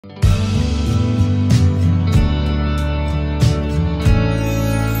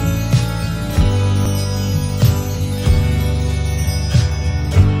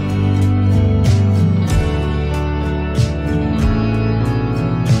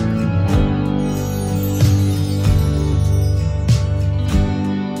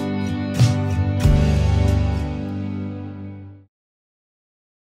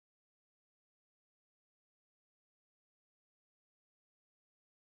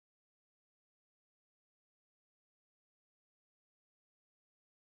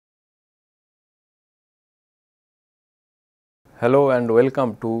Hello and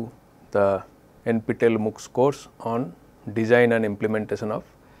welcome to the NPTEL MOOCs course on design and implementation of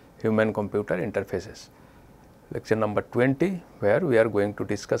human computer interfaces. Lecture number 20, where we are going to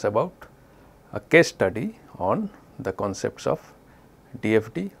discuss about a case study on the concepts of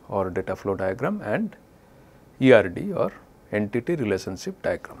DFD or data flow diagram and ERD or entity relationship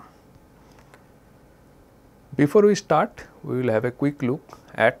diagram. Before we start, we will have a quick look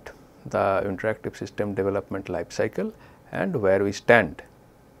at the interactive system development life cycle and where we stand.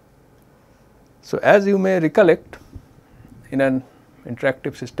 So, as you may recollect, in an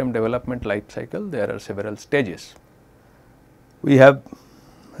interactive system development life cycle there are several stages. We have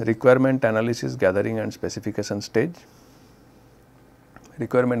requirement analysis, gathering and specification stage,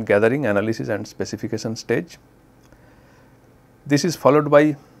 requirement gathering, analysis and specification stage. This is followed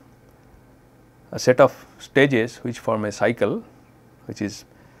by a set of stages which form a cycle, which is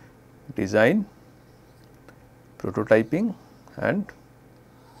design, prototyping and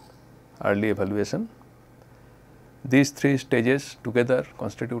early evaluation. These three stages together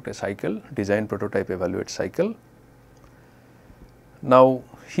constitute a cycle: design, prototype, evaluate cycle. Now,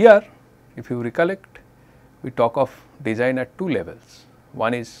 here if you recollect, we talk of design at two levels.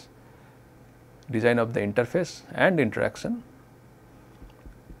 One is design of the interface and interaction.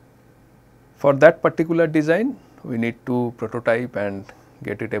 For that particular design, we need to prototype and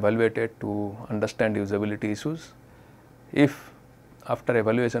get it evaluated to understand usability issues. If after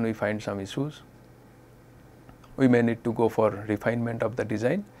evaluation we find some issues, we may need to go for refinement of the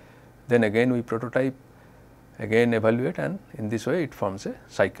design, then again we prototype, again evaluate, and in this way it forms a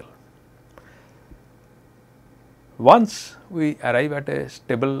cycle. Once we arrive at a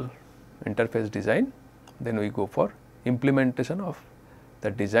stable interface design, then we go for implementation of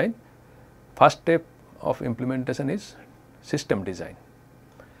the design. First step of implementation is system design.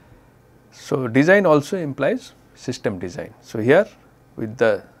 So, design also implies system design. So, here with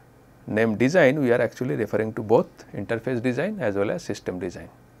the name design, we are actually referring to both interface design as well as system design.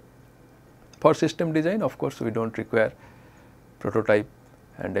 For system design, of course, we do not require prototype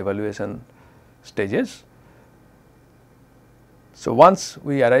and evaluation stages. So, once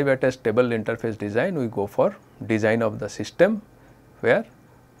we arrive at a stable interface design, we go for design of the system, where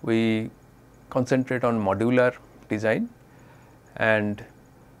we concentrate on modular design, and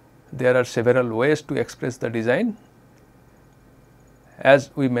there are several ways to express the design. As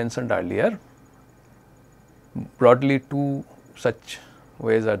we mentioned earlier, broadly two such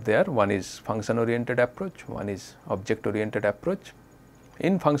ways are there. One is function oriented approach, one is object oriented approach.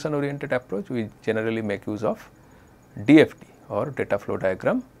 In function oriented approach, we generally make use of DFD or data flow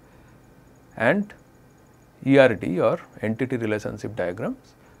diagram and ERD or entity relationship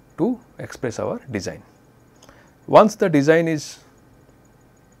diagrams to express our design. Once the design is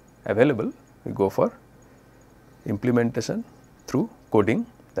available, we go for implementation through coding,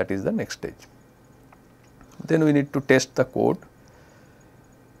 that is the next stage. Then we need to test the code,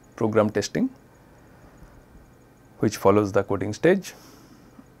 program testing, which follows the coding stage.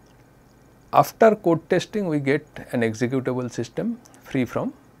 After code testing, we get an executable system free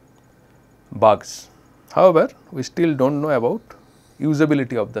from bugs. However, we still do not know about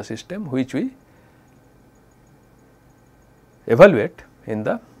usability of the system, which we evaluate in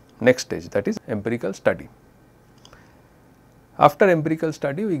the next stage, that is empirical study. After empirical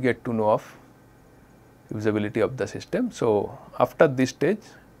study, we get to know of usability of the system. So, after this stage,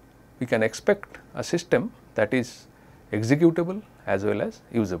 we can expect a system that is executable as well as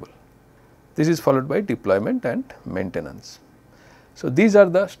usable. This is followed by deployment and maintenance. So, these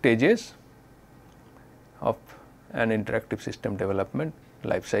are the stages of an interactive system development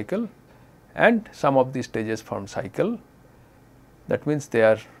life cycle, and some of these stages form cycle. That means they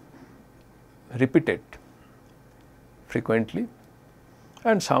are repeated frequently,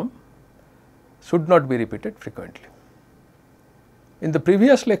 and some should not be repeated frequently. In the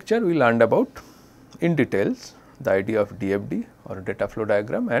previous lecture, we learned about in details the idea of DFD or data flow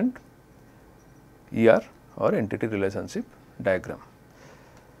diagram and ER or entity relationship diagram.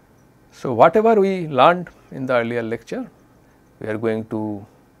 So, whatever we learned in the earlier lecture, we are going to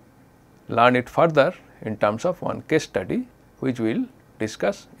learn it further in terms of one case study, which we will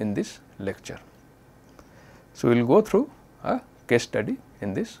discuss in this lecture. So, we will go through a case study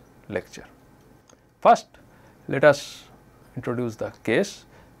in this lecture. First, let us introduce the case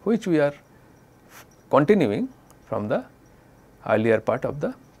which we are continuing from the earlier part of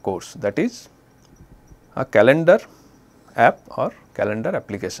the course, that is a calendar app or calendar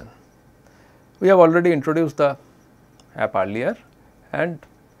application. We have already introduced the app earlier and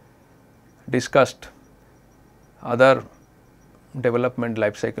discussed other development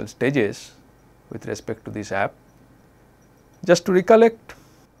life cycle stages with respect to this app. Just to recollect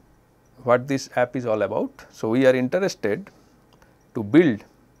what this app is all about. So, we are interested to build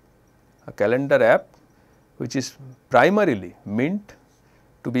a calendar app which is primarily meant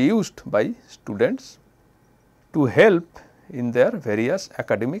to be used by students to help in their various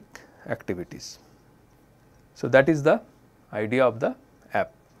academic activities. So, that is the idea of the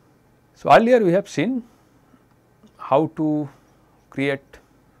app. So, earlier we have seen how to create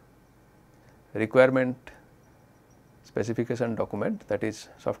requirement specification document, that is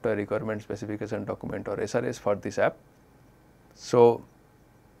software requirement specification document or SRS for this app. So,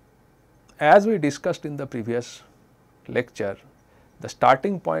 as we discussed in the previous lecture, the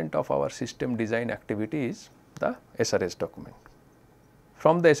starting point of our system design activity is the SRS document.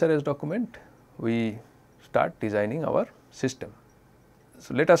 From the SRS document, we start designing our system.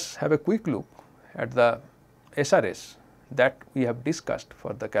 So, let us have a quick look at the SRS that we have discussed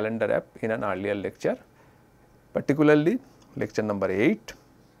for the calendar app in an earlier lecture, particularly lecture number 8,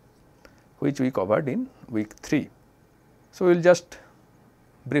 which we covered in week 3. So, we will just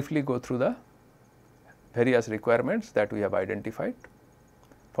briefly go through the various requirements that we have identified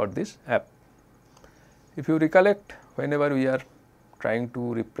for this app. If you recollect, whenever we are trying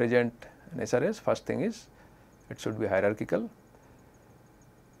to represent an SRS, first thing is it should be hierarchical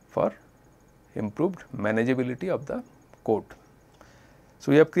for improved manageability of the code.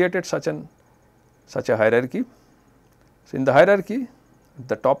 So, we have created such a hierarchy. So, in the hierarchy, at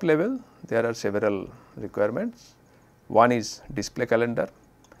the top level there are several requirements. One is display calendar,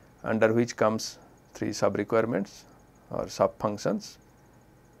 under which comes 3 sub requirements or sub functions: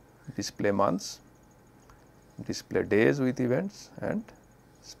 display months, display days with events, and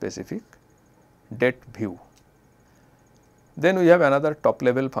specific date view. Then we have another top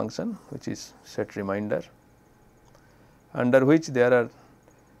level function which is set reminder, under which there are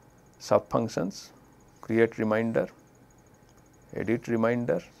sub functions: create reminder, edit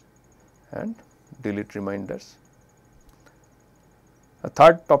reminder, and delete reminders. A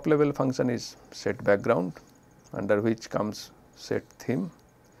third top level function is set background, under which comes set theme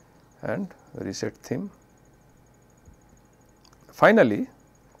and reset theme. Finally,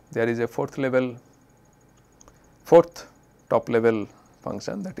 there is a fourth top level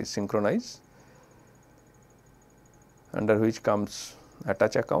function, that is synchronize, under which comes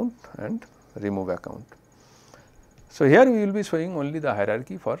attach account and remove account. So, here we will be showing only the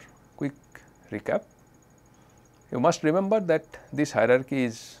hierarchy for quick recap. You must remember that this hierarchy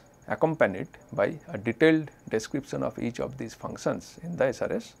is accompanied by a detailed description of each of these functions in the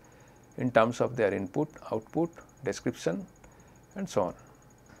SRS in terms of their input, output, description, and so on.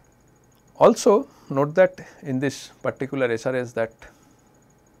 Also note that in this particular SRS that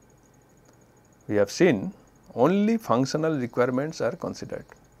we have seen, only functional requirements are considered.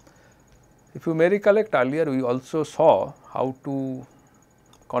 If you may recollect, earlier we also saw how to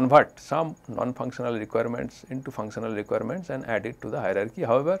convert some non-functional requirements into functional requirements and add it to the hierarchy.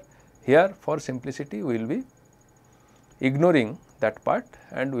 However, here for simplicity we will be ignoring that part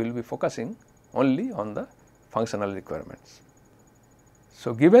and we will be focusing only on the functional requirements.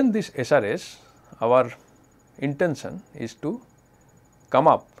 So, given this SRS, our intention is to come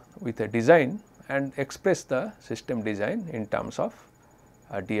up with a design and express the system design in terms of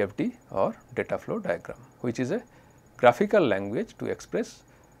a DFD or data flow diagram, which is a graphical language to express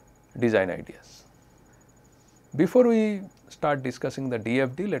design ideas. Before we start discussing the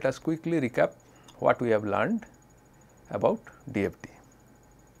DFD, let us quickly recap what we have learned about DFD.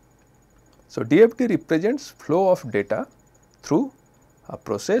 So, DFD represents flow of data through a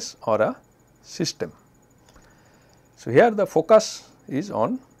process or a system. So, here the focus is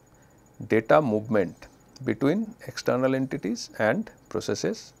on data movement between external entities and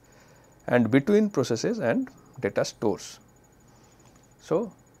processes, and between processes and data stores.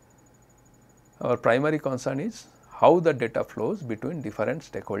 So, our primary concern is how the data flows between different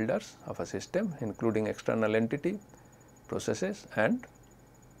stakeholders of a system, including external entity, processes, and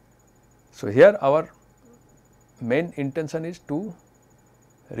so here our main intention is to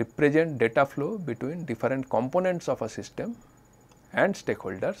represent data flow between different components of a system and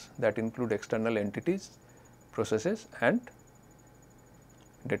stakeholders, that include external entities, processes, and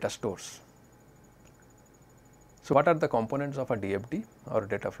data stores. So, what are the components of a DFD or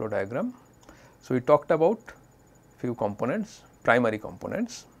data flow diagram? So, we talked about few components, primary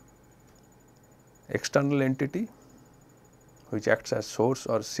components: external entity which acts as source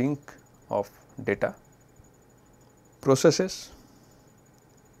or sink of data, processes,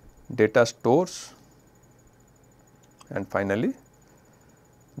 data stores, and finally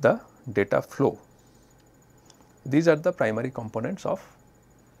the data flow. These are the primary components of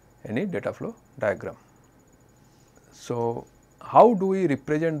any data flow diagram. So, how do we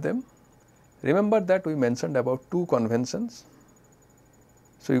represent them? Remember that we mentioned about two conventions.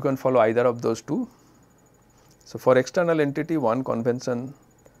 So, you can follow either of those two. So, for external entity, one convention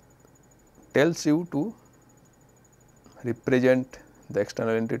tells you to represent the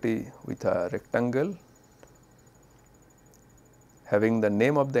external entity with a rectangle having the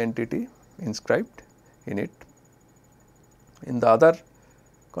name of the entity inscribed in it. In the other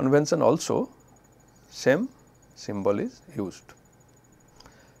convention also same symbol is used.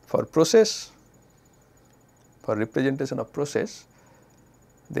 For process, for representation of process,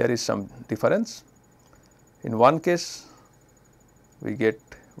 there is some difference. In one case we get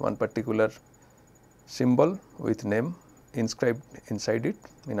one particular symbol with name inscribed inside it,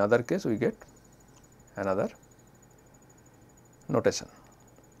 in other case we get another notation.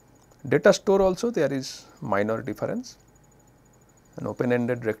 Data store also there is minor difference, an open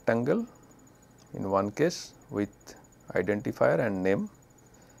ended rectangle in one case with identifier and name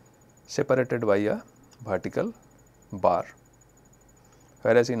separated by a vertical bar,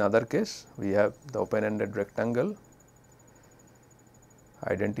 whereas in other case we have the open ended rectangle,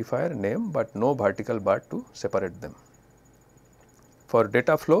 identifier, name, but no vertical bar to separate them. For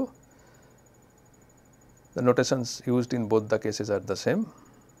data flow, the notations used in both the cases are the same,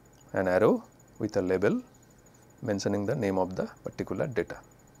 an arrow with a label mentioning the name of the particular data.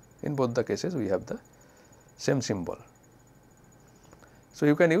 In both the cases we have the same symbol. So,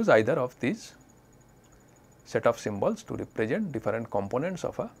 you can use either of these set of symbols to represent different components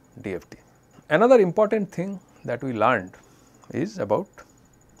of a DFD. Another important thing that we learned is about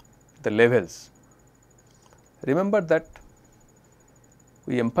the levels. Remember that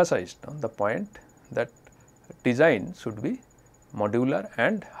we emphasized on the point that design should be modular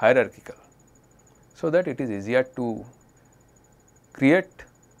and hierarchical, so that it is easier to create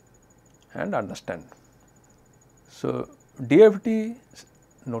and understand. So, DFD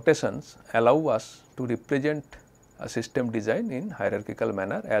notations allow us to represent a system design in hierarchical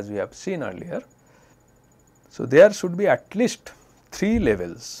manner, as we have seen earlier. So, there should be at least 3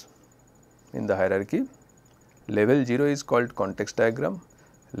 levels in the hierarchy. Level 0 is called context diagram,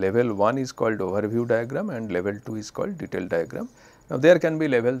 level 1 is called overview diagram, and level 2 is called detail diagram. Now, there can be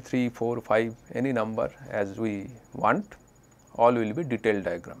level 3, 4, 5, any number as we want, all will be detailed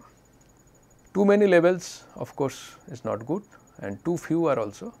diagram. Too many levels of course is not good, and too few are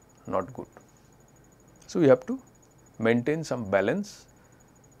also not good. So, we have to maintain some balance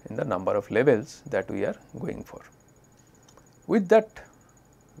in the number of levels that we are going for. With that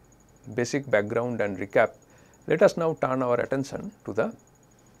basic background and recap, let us now turn our attention to the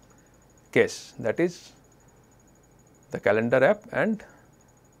case, that is the calendar app and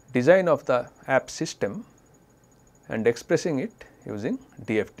design of the app system and expressing it using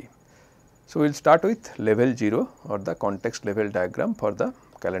DFD. So, we will start with level 0 or the context level diagram for the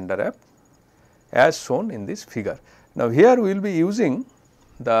calendar app as shown in this figure. Now, here we will be using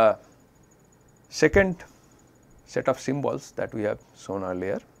the second set of symbols that we have shown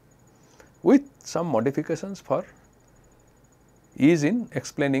earlier with some modifications for ease in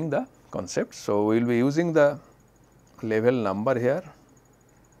explaining the concept. So, we will be using the level number here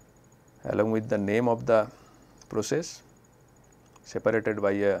along with the name of the process separated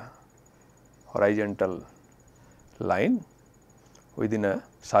by a horizontal line within a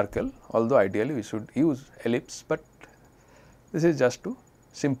circle, although ideally we should use ellipse, but this is just to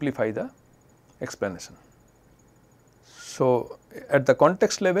simplify the explanation. So, at the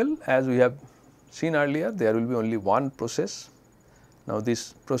context level, as we have seen earlier, there will be only one process. Now,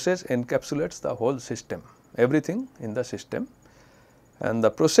 this process encapsulates the whole system, everything in the system, and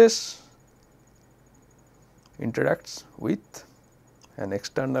the process interacts with an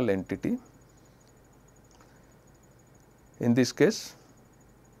external entity. In this case,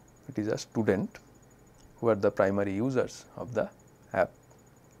 it is a student who are the primary users of the app,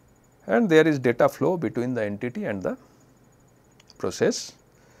 and there is data flow between the entity and the process.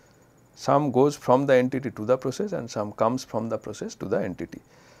 Some goes from the entity to the process and some comes from the process to the entity.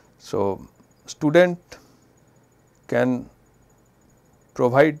 So, student can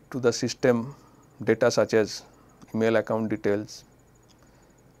provide to the system data such as email account details,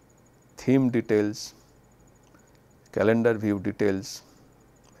 theme details, calendar view details,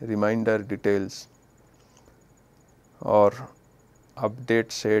 reminder details, or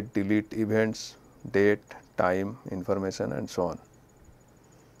update, set, delete events, date, time, information, and so on.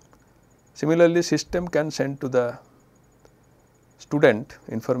 Similarly, system can send to the student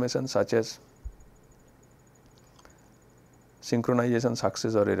information such as synchronization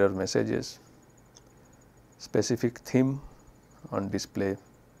success or error messages, specific theme on display,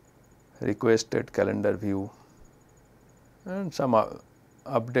 requested calendar view, and some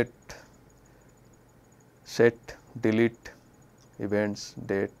update, set, delete, events,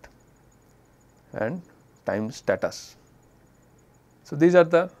 date and time status. So, these are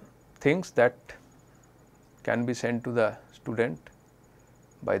the things that can be sent to the student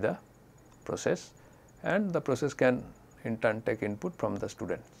by the process, and the process can in turn take input from the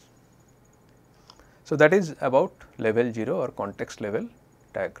students. So, that is about level 0 or context level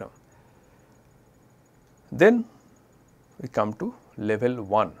diagram. Then we come to level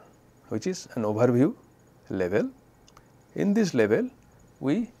 1, which is an overview level. In this level,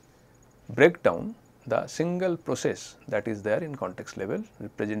 we break down the single process that is there in context level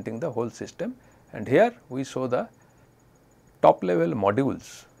representing the whole system, and here we show the top level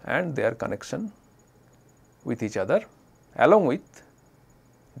modules and their connection with each other along with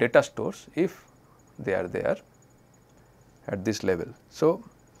data stores if they are there at this level. So,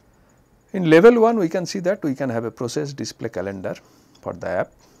 in level 1 we can see that we can have a process display calendar for the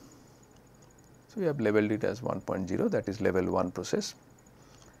app. So, we have labeled it as 1.0, that is level 1 process.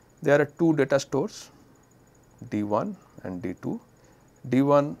 There are two data stores D1 and D2.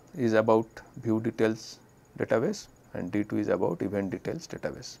 D1 is about view details database and D2 is about event details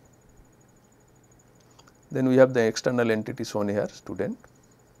database. Then we have the external entity shown here, student,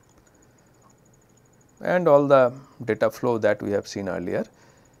 and all the data flow that we have seen earlier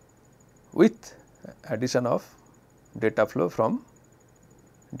with addition of data flow from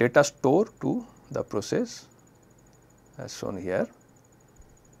data store to the process as shown here.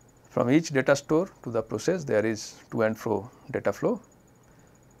 From each data store to the process there is to and fro data flow,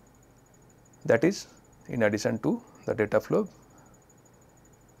 that is in addition to the data flow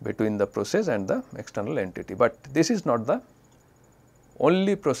between the process and the external entity, but this is not the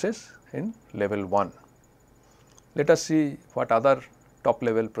only process in level 1. Let us see what other top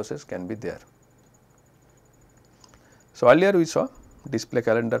level process can be there. So, earlier we saw display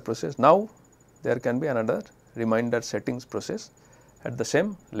calendar process, now there can be another reminder settings process at the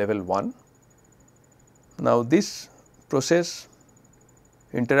same level 1. Now, this process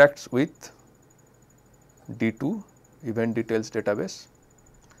interacts with D2 event details database,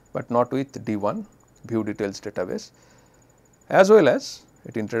 but not with D1 view details database, as well as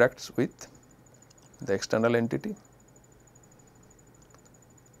it interacts with the external entity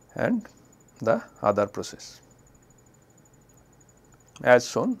and the other process as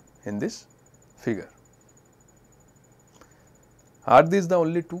shown in this figure. Are these the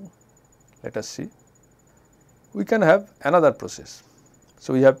only two? Let us see. We can have another process.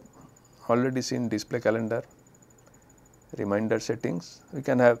 So, we have already seen display calendar, reminder settings. We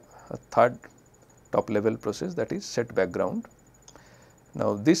can have a third top level process, that is set background.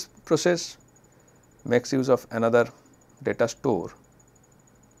 Now, this process makes use of another data store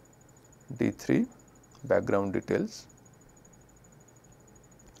D3 background details,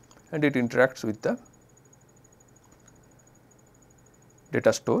 and it interacts with the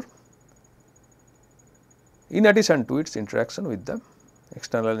data store in addition to its interaction with the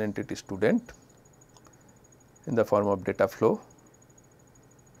external entity student in the form of data flow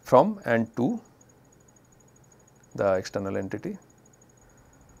from and to the external entity.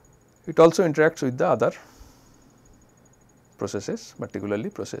 It also interacts with the other processes, particularly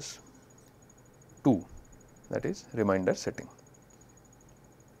process 2, that is reminder setting.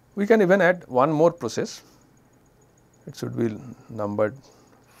 We can even add one more process, it should be numbered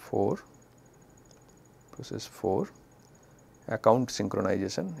 4, process 4, account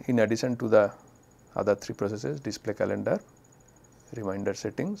synchronization, in addition to the other 3 processes, display calendar, reminder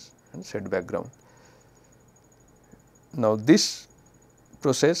settings and set background. Now, this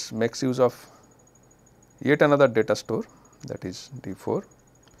process makes use of yet another data store, that is D4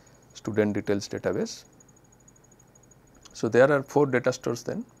 student details database. So, there are 4 data stores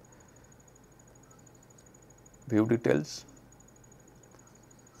then, view details,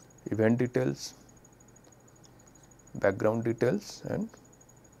 event details, background details and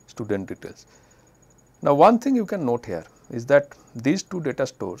student details. Now, one thing you can note here is that these 2 data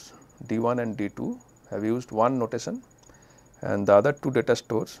stores D1 and D2 have used one notation, and the other 2 data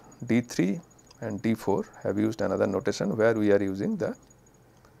stores D3 and D4 have used another notation where we are using the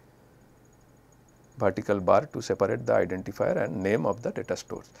vertical bar to separate the identifier and name of the data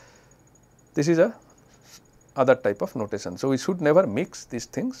stores. This is a other type of notation. So, we should never mix these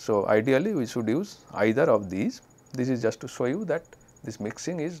things. So, ideally we should use either of these. This is just to show you that this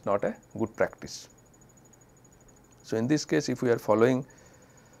mixing is not a good practice. So, in this case if we are following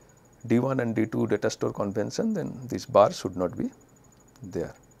D1 and D2 data store convention, then this bar should not be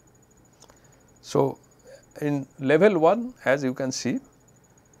there. So, in level 1, as you can see,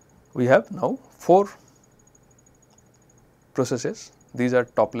 we have now 4 processes. These are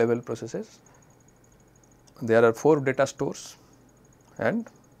top level processes. There are 4 data stores and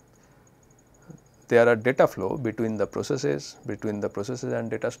there are data flow between the processes and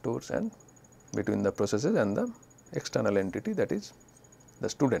data stores, and between the processes and the external entity, that is the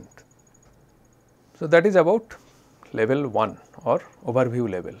student. So, that is about level 1 or overview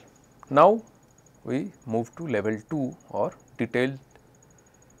level. Now, we move to level 2 or detailed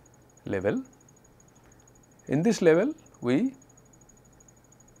level. In this level, we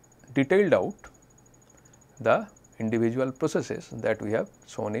detailed out the individual processes that we have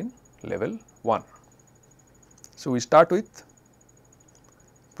shown in level 1. So, we start with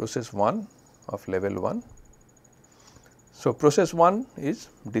process 1 of level 1. So, process 1 is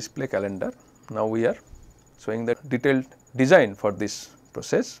display calendar. Now, we are showing the detailed design for this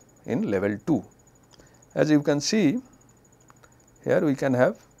process in level 2. As you can see, here we can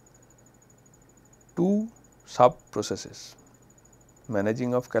have 2 sub processes,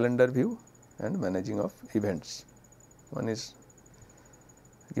 managing of calendar view and managing of events. One is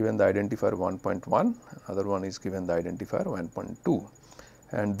given the identifier 1.1, other one is given the identifier 1.2,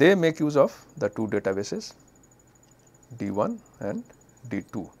 and they make use of the 2 databases D1 and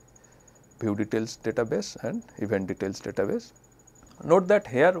D2, view details database and event details database. Note that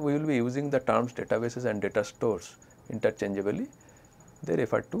here we will be using the terms databases and data stores interchangeably. They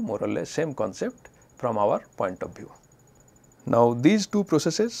refer to more or less same concept from our point of view. Now, these 2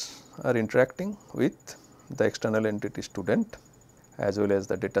 processes are interacting with the external entity student as well as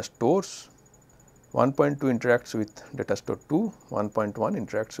the data stores. 1.2 interacts with data store 2, 1.1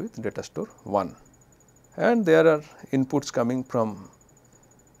 interacts with data store 1, and there are inputs coming from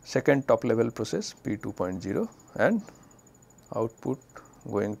second top level process P 2.0 and output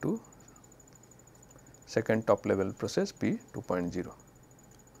going to second top level process P 2.0.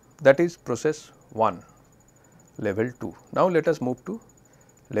 That is process 1, level 2. Now, let us move to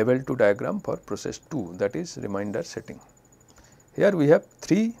level 2 diagram for process 2, that is reminder setting. Here we have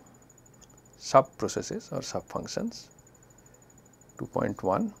 3 sub processes or sub functions.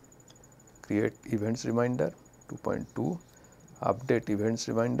 2.1 create events reminder, 2.2 update events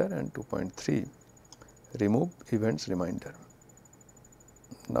reminder, and 2.3 remove events reminder.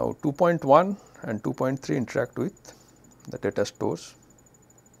 Now, 2.1 and 2.3 interact with the data stores,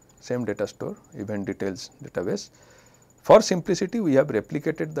 same data store event details database. For simplicity, we have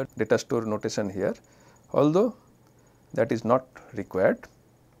replicated the data store notation here, although that is not required.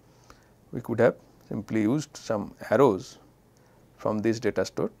 We could have simply used some arrows from this data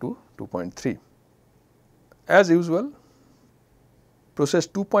store to 2.3. As usual, process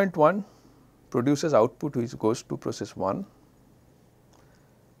 2.1 produces output which goes to process 1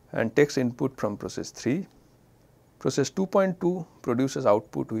 and takes input from process 3. Process 2.2 produces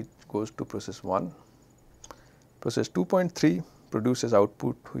output which goes to process 1. Process 2.3 produces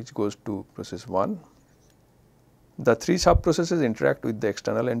output which goes to process 1. The 3 sub processes interact with the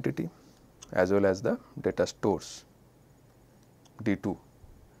external entity as well as the data stores D2.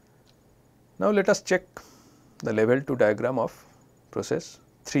 Now, let us check the level 2 diagram of process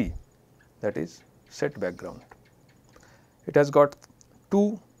 3, that is set background. It has got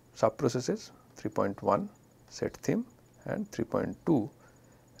 2 sub processes 3.1 set theme and 3.2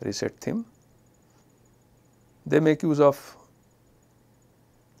 reset theme. They make use of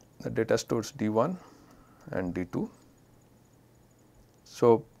the data stores D1 and D2.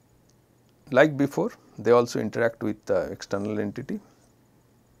 So, like before, they also interact with the external entity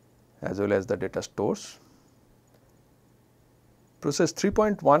as well as the data stores. Process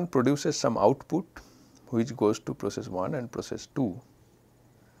 3.1 produces some output which goes to process 1 and process 2,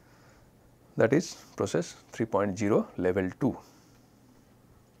 that is process 3.0 level 2.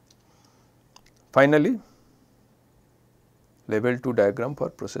 Finally, level 2 diagram for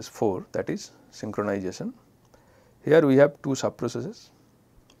process 4, that is synchronization. Here we have 2 sub processes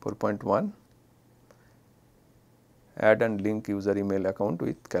 4.1 add and link user email account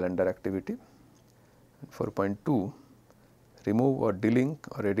with calendar activity, 4.2 remove or delink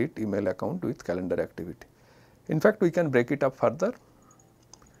or edit email account with calendar activity. In fact, we can break it up further,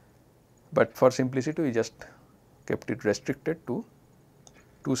 but for simplicity we just kept it restricted to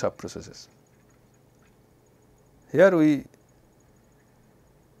 2 sub processes. Here we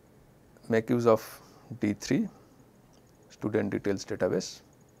make use of D3 student details database.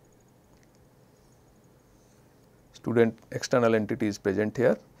 Student external entity is present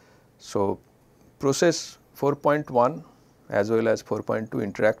here. So, process 4.1 as well as 4.2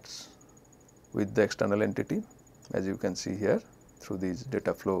 interacts with the external entity, as you can see here through these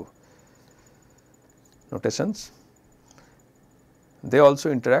data flow notations. They also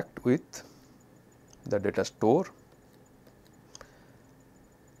interact with the data store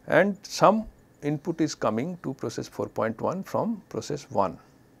and some input is coming to process 4.1 from process 1.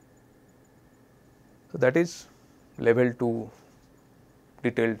 So, that is level 2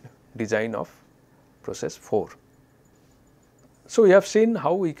 detailed design of process 4. So, we have seen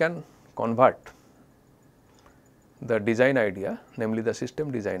how we can convert the design idea, namely the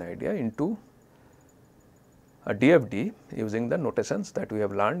system design idea, into a DFD using the notations that we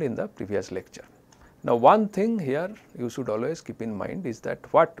have learned in the previous lecture. Now, one thing here you should always keep in mind is that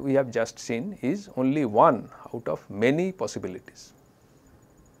what we have just seen is only one out of many possibilities.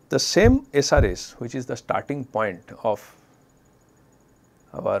 The same SRS, which is the starting point of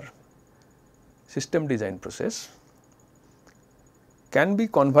our system design process, can be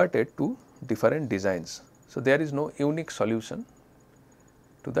converted to different designs. So, there is no unique solution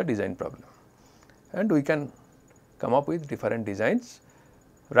to the design problem, and we can come up with different designs.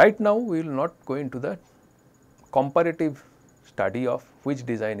 Right now, we will not go into the comparative study of which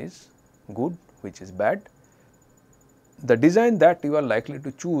design is good, which is bad. The design that you are likely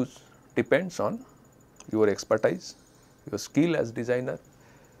to choose depends on your expertise, your skill as designer.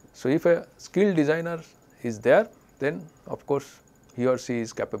 So, if a skilled designer is there, then of course, he or she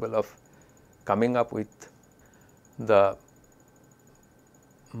is capable of coming up with the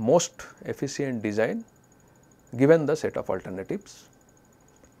most efficient design given the set of alternatives,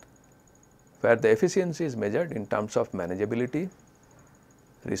 where the efficiency is measured in terms of manageability,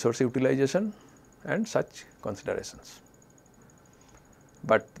 resource utilization and such considerations.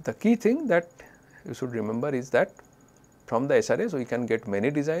 But the key thing that you should remember is that from the SRS we can get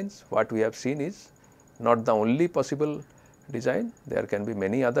many designs. What we have seen is not the only possible design, there can be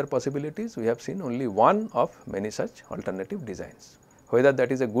many other possibilities. We have seen only one of many such alternative designs. Whether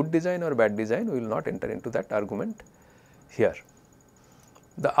that is a good design or bad design, we will not enter into that argument here.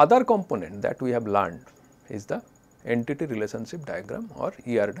 The other component that we have learned is the entity relationship diagram or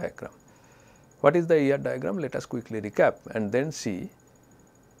ER diagram. What is the ER diagram? Let us quickly recap and then see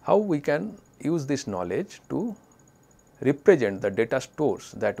how we can use this knowledge to represent the data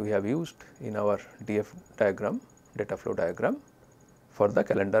stores that we have used in our DF diagram, data flow diagram for the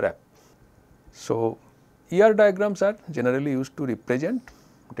calendar app. So, ER diagrams are generally used to represent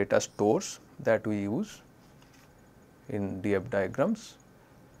data stores that we use in DF diagrams.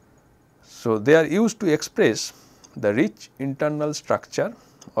 So, they are used to express the rich internal structure,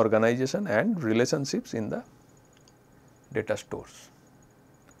 organization and relationships in the data stores.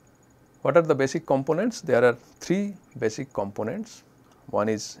 What are the basic components? There are three basic components. One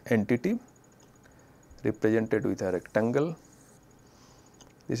is entity, represented with a rectangle.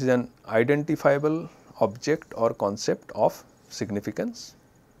 This is an identifiable object or concept of significance.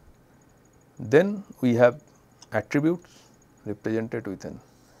 Then we have attributes represented with an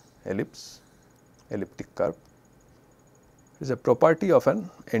ellipse, elliptic curve. It is a property of an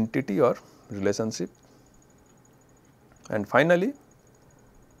entity or relationship. And finally,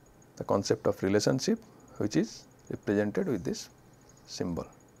 the concept of relationship, which is represented with this symbol.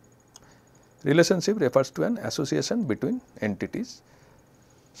 Relationship refers to an association between entities,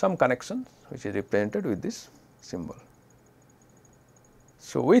 some connection which is represented with this symbol.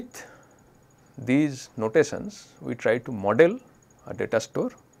 So, with these notations, we try to model a data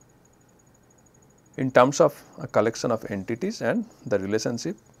store in terms of a collection of entities and the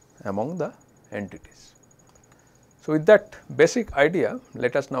relationship among the entities. So, with that basic idea,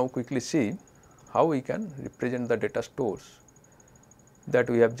 let us now quickly see how we can represent the data stores that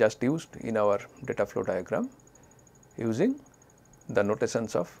we have just used in our data flow diagram using the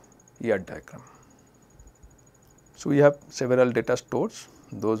notations of ER diagram. So, we have several data stores,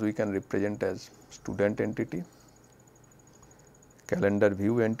 those we can represent as student entity, calendar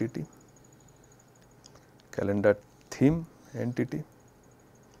view entity, calendar theme entity,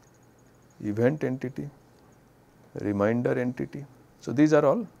 event entity, reminder entity. So, these are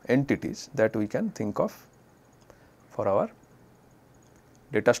all entities that we can think of for our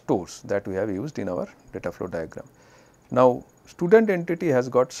data stores that we have used in our data flow diagram. Now, student entity has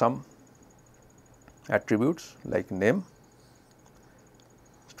got some attributes like name,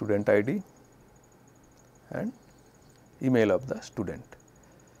 student ID and email of the student.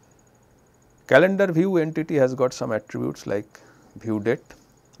 Calendar view entity has got some attributes like view date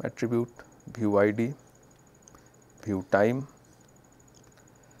attribute, view ID, view time.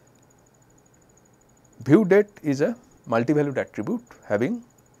 View date is a multi-valued attribute having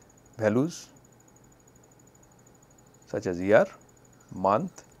values such as year,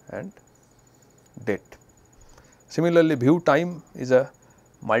 month and date. Similarly, view time is a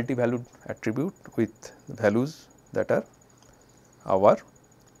multi-valued attribute with values that are hour,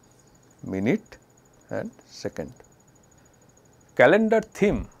 minute and second. Calendar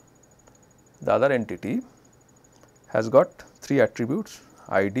theme the other entity has got 3 attributes: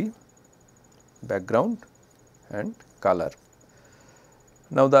 ID, background and color.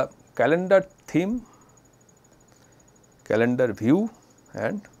 Now, the calendar theme, calendar view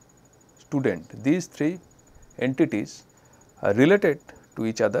and student, these 3 entities are related to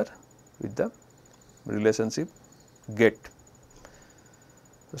each other with the relationship get.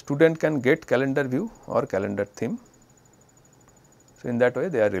 The student can get calendar view or calendar theme. So, in that way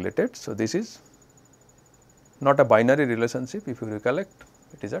they are related. So, this is not a binary relationship, if you recollect,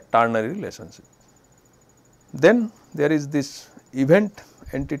 it is a ternary relationship. Then there is this event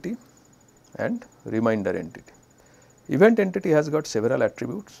entity and reminder entity. Event entity has got several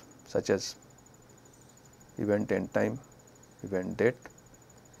attributes such as event end time, event date,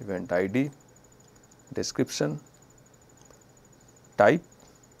 event ID, description, type,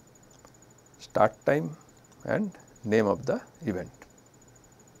 start time and name of the event.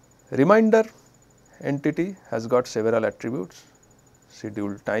 Reminder entity has got several attributes: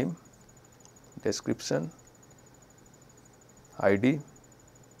 schedule time, description, ID,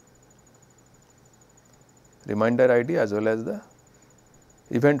 reminder ID as well as the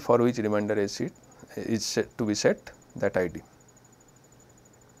event for which reminder is set to be set, that ID.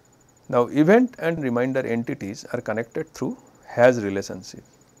 Now, event and reminder entities are connected through has relationship.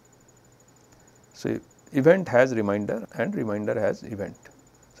 So, event has reminder and reminder has event.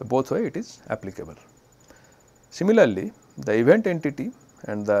 So, both way it is applicable. Similarly, the event entity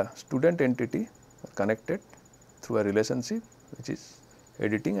and the student entity are connected through a relationship which is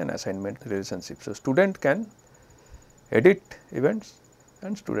editing and assignment relationship. So, student can edit events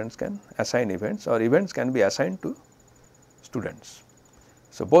and students can assign events, or events can be assigned to students.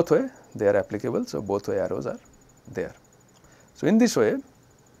 So, both way they are applicable. So, both way arrows are there. So, in this way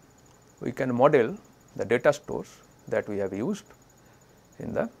we can model the data stores that we have used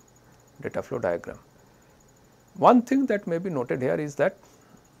in the data flow diagram. One thing that may be noted here is that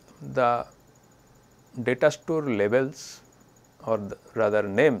the data store labels, or rather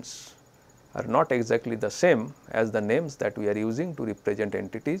names, are not exactly the same as the names that we are using to represent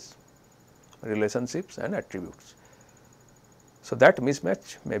entities, relationships and attributes. So, that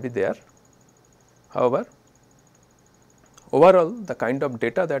mismatch may be there. However, overall the kind of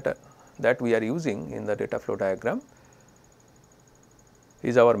data that we are using in the data flow diagram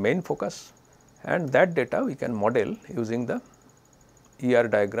is our main focus, and that data we can model using the ER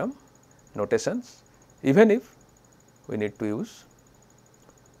diagram notations, even if we need to use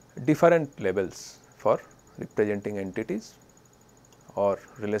different labels for representing entities or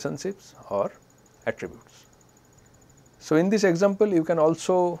relationships or attributes. So, in this example you can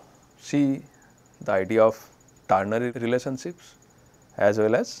also see the idea of ternary relationships as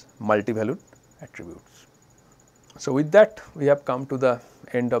well as multi-valued attributes. So, with that we have come to the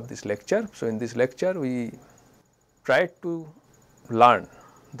end of this lecture. So, in this lecture we tried to learn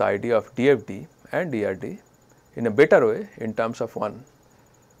the idea of DFD and ERD in a better way in terms of one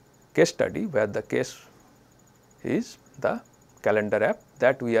case study, where the case is the calendar app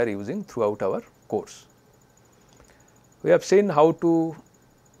that we are using throughout our course. We have seen how to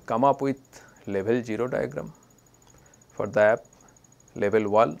come up with level 0 diagram for the app, level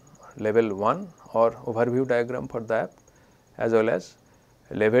 1 or overview diagram for the app, as well as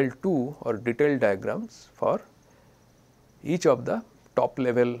level 2 or detailed diagrams for each of the top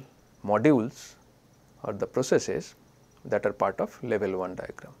level modules or the processes that are part of level 1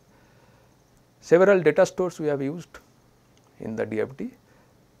 diagram. Several data stores we have used in the DFD,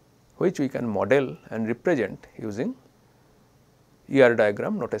 which we can model and represent using ER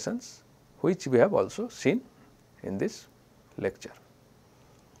diagram notations, which we have also seen in this lecture.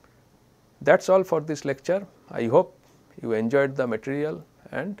 That is all for this lecture. I hope you enjoyed the material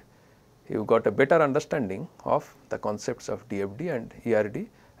and you got a better understanding of the concepts of DFD and ERD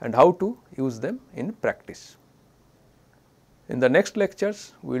and how to use them in practice. In the next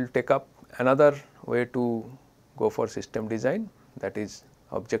lectures, we will take up another way to go for system design, that is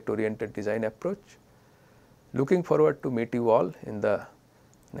object oriented design approach. Looking forward to meet you all in the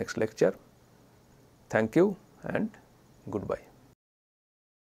next lecture. Thank you and goodbye.